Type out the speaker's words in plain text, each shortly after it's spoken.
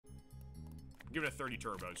Give it a 30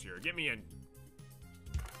 turbos here. Get me in.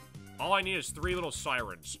 All I need is 3 little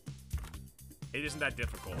sirens. It isn't that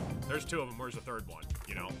difficult. There's 2 of them. Where's the 3rd one?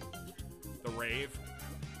 You know? The Rave.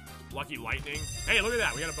 Lucky Lightning. Hey, look at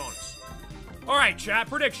that. We got a bonus. Alright, chat.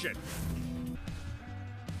 Prediction.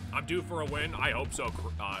 I'm due for a win. I hope so,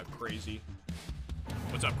 Crazy.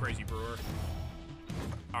 What's up, Crazy Brewer?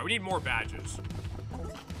 Alright, we need more badges.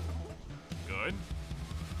 Good.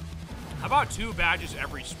 How about 2 badges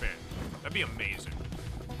every spin? That'd be amazing.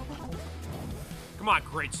 Come on,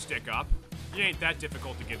 great stick up. It ain't that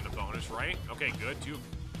difficult to get in a bonus, right? Okay, good. 2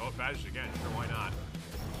 both badges again. Sure, why not?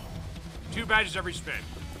 2 badges every spin.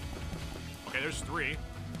 Okay, there's 3.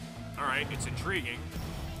 Alright, it's intriguing.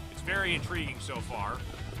 It's very intriguing so far.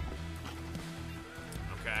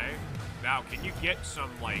 Okay. Now, can you get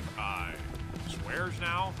some, like, squares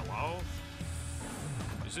now? Hello?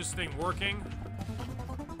 Is this thing working?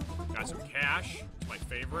 Got some cash. It's my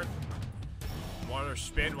favorite. One other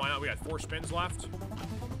spin. Why not? We got 4 spins left.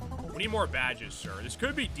 We need more badges, sir. This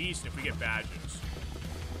could be decent if we get badges.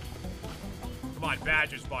 Come on,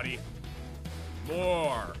 badges, buddy.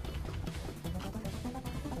 More.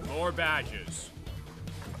 More badges.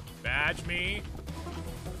 Badge me.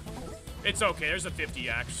 It's okay. There's a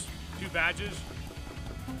 50x. 2 badges.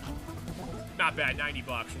 Not bad. 90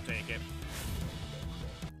 bucks. We'll take it.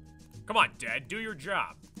 Come on, Dead. Do your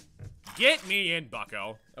job. Get me in,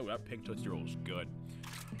 bucko. Oh, that pink Tootsie Roll is good.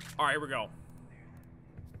 All right, here we go.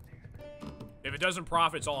 If it doesn't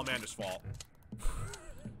profit, it's all Amanda's fault.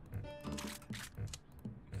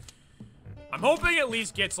 I'm hoping it at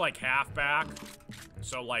least gets, like, half back.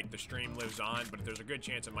 So, like, the stream lives on. But there's a good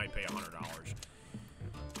chance it might pay $100.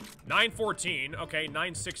 914. Okay,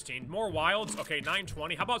 916. More wilds. Okay,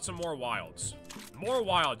 920. How about some more wilds? More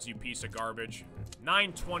wilds, you piece of garbage.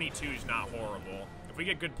 922 is not horrible. If we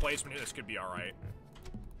get good placement here, this could be alright.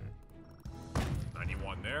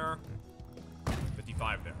 91 there.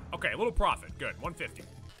 55 there. Okay, a little profit. Good. 150.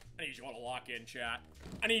 I need you all to lock in, chat.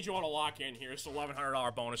 I need you all to lock in here. It's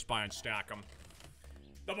 $1,100 bonus buy and stack them.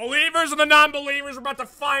 The believers and the non-believers are about to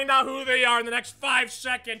find out who they are in the next 5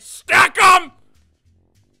 seconds. Stack them!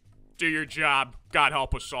 Do your job. God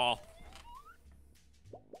help us all.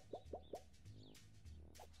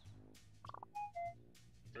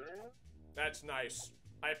 That's nice.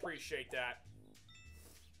 I appreciate that.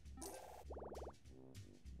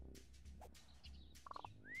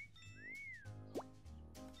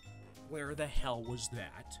 Where the hell was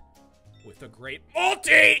that? With a great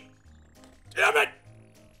multi! Damn it!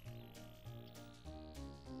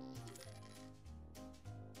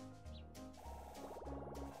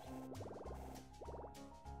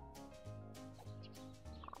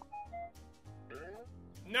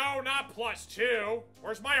 No, not +2.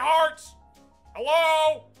 Where's my hearts?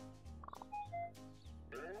 Hello?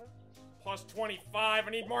 +25. I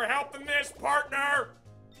need more help than this, partner.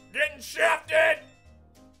 Getting shafted.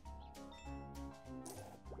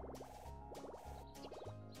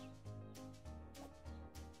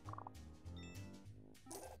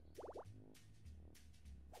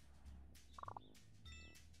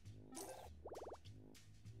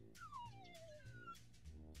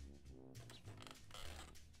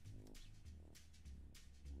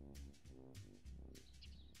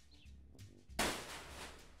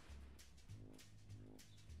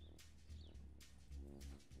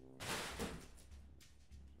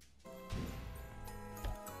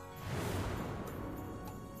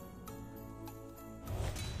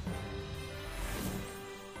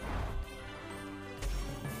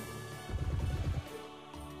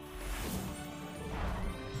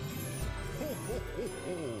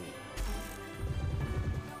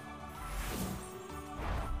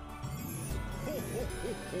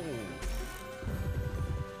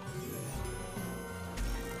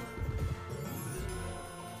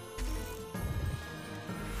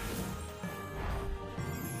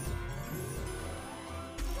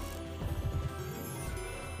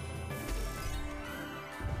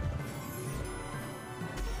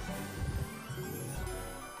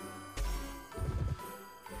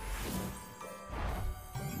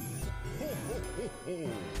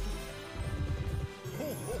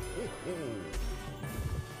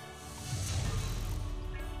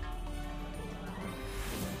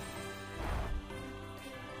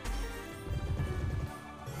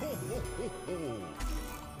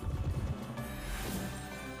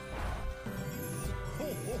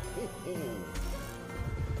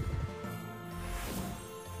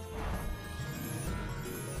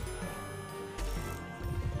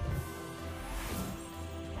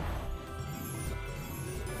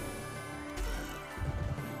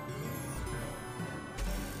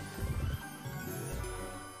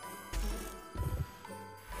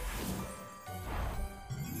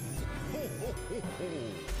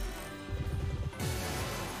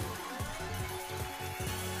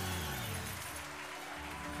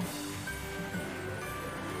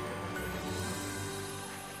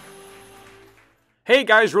 Hey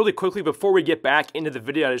guys, really quickly before we get back into the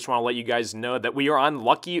video, I just want to let you guys know that we are on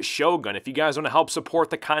Lucky Shogun. If you guys want to help support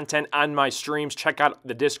the content on my streams, check out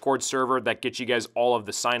the Discord server that gets you guys all of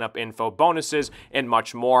the sign-up info, bonuses, and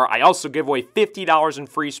much more. I also give away $50 in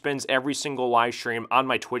free spins every single live stream on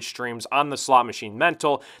my Twitch streams on the Slot Machine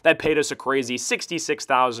Mental. That paid us a crazy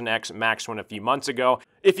 66,000x max win a few months ago.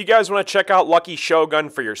 If you guys want to check out Lucky Shogun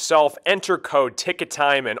for yourself, enter code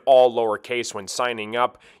TICKETTIME in all lowercase when signing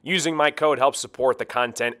up. Using my code helps support the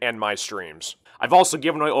content and my streams. I've also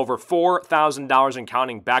given away over $4,000 and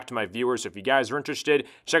counting back to my viewers. So if you guys are interested,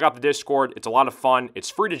 check out the Discord. It's a lot of fun.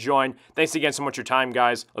 It's free to join. Thanks again so much for your time,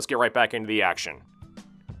 guys. Let's get right back into the action.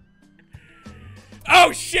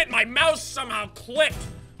 Oh shit, my mouse somehow clicked.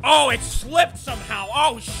 Oh, it slipped somehow.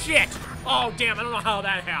 Oh shit. Oh damn, I don't know how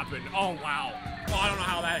that happened. Oh wow. Oh, I don't know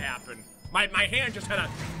how that happened. My hand just had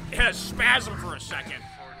a spasm for a second.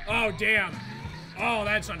 Oh damn. Oh,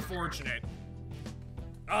 that's unfortunate.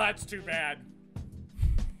 Oh, that's too bad.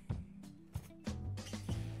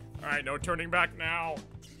 Alright, no turning back now.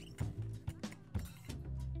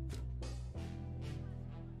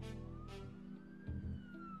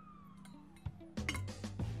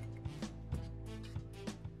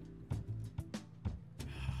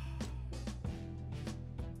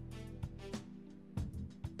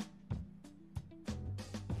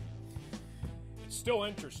 It's still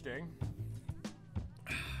interesting.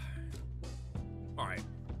 Alright.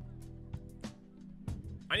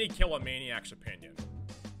 I need Kill a Maniac's opinion.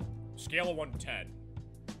 Scale of 1 to 10.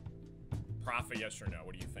 Profit, yes or no?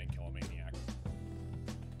 What do you think, Kill a Maniac?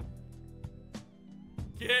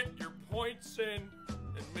 Get your points in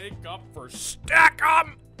and make up for stack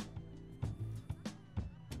 'em!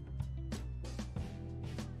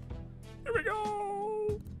 Here we go!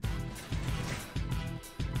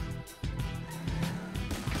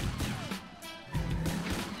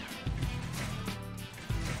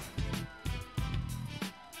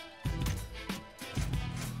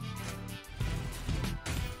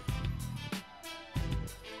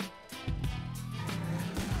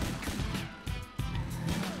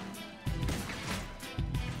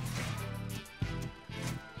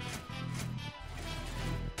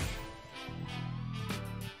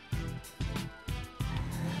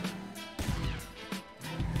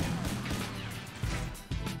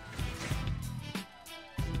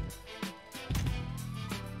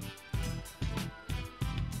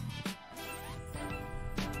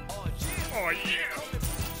 Oh, yeah!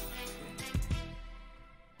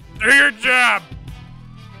 Do your job!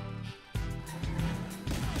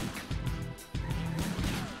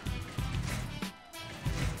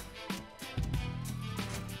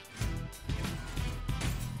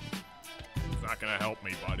 It's not gonna help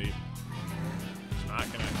me, buddy. It's not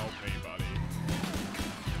gonna help me, buddy.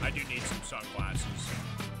 I do need some sunglasses.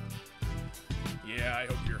 Yeah, I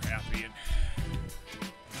hope you're happy and...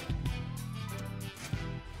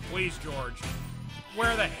 Please, George.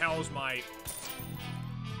 Where the hell's my...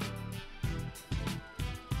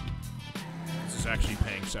 This is actually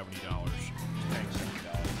paying $70. It's paying $70.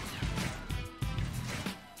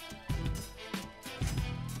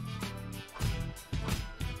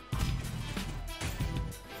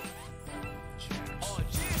 Jacks. Oh,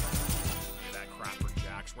 that crap for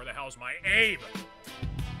Jacks. Where the hell's my Abe?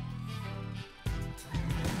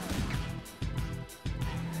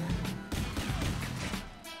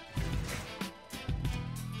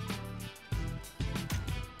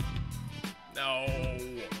 No.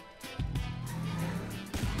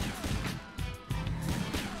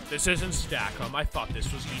 This isn't Stackham. I thought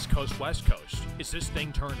this was East Coast, West Coast. Is this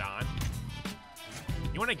thing turned on?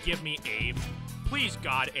 You want to give me Abe? Please,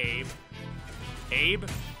 God, Abe. Abe?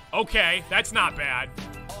 Okay, that's not bad.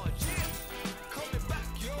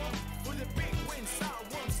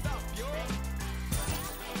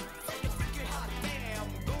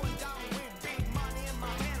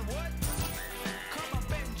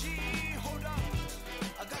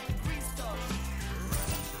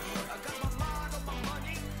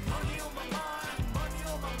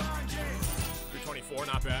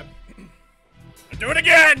 Not bad. Do it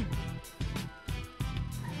again!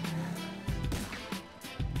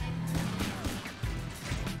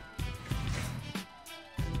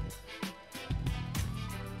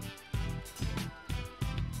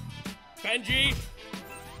 Benji!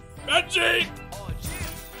 Benji!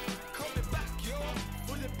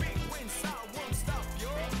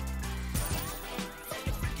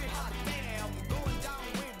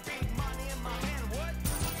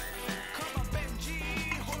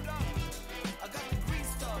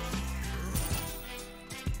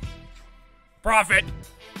 Profit.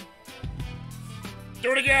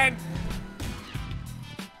 Do it again.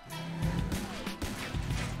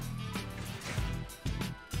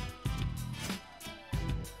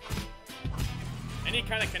 any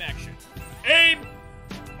kind of connection. Aim!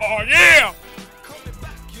 Oh, yeah!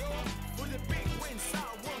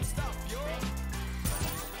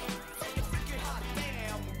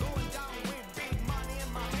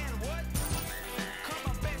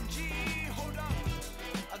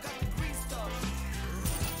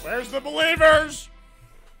 Where's the believers?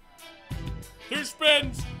 2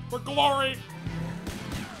 spins for glory.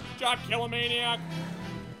 Good job, Kilomaniac.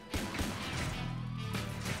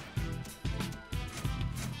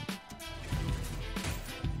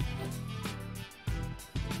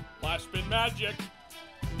 Last spin magic.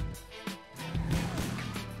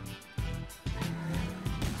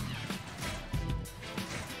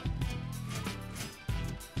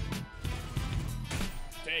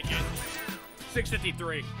 Take it.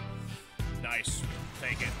 653. Nice.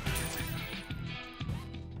 Take it.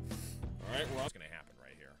 Alright, what's gonna happen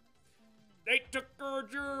right here? They took our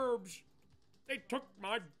gerbs. They took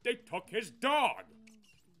his dog.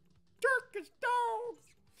 Took his dog.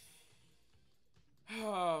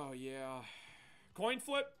 Oh, yeah. Coin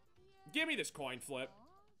flip? Give me this coin flip.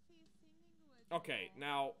 Okay,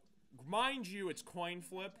 now, mind you, it's coin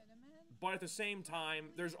flip, but at the same time,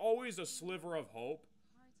 there's always a sliver of hope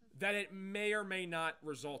that it may or may not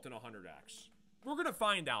result in 100x. We're gonna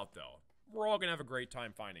find out, though. We're all gonna have a great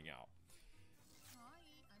time finding out.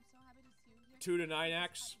 2 to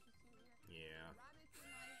 9x? Yeah.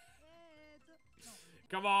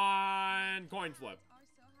 Come on! Coin flip.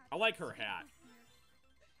 I like her hat.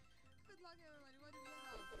 Good luck, everybody. What do we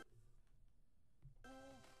have?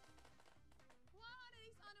 One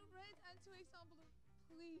ace on a red and 2 ace on blue.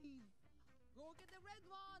 Please. Go get the red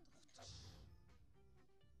one.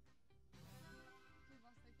 Give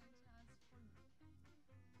us second chance for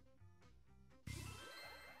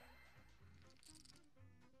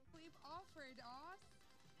flip offered us.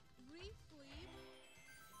 Reflip. 2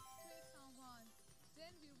 ace on 1.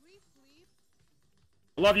 Then we reflip.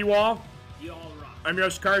 Love you all. You all rock. I'm your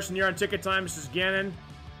host, Carson. You're on Ticket Time. This is Gannon.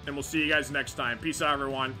 And we'll see you guys next time. Peace out,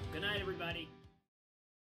 everyone. Good night, everybody.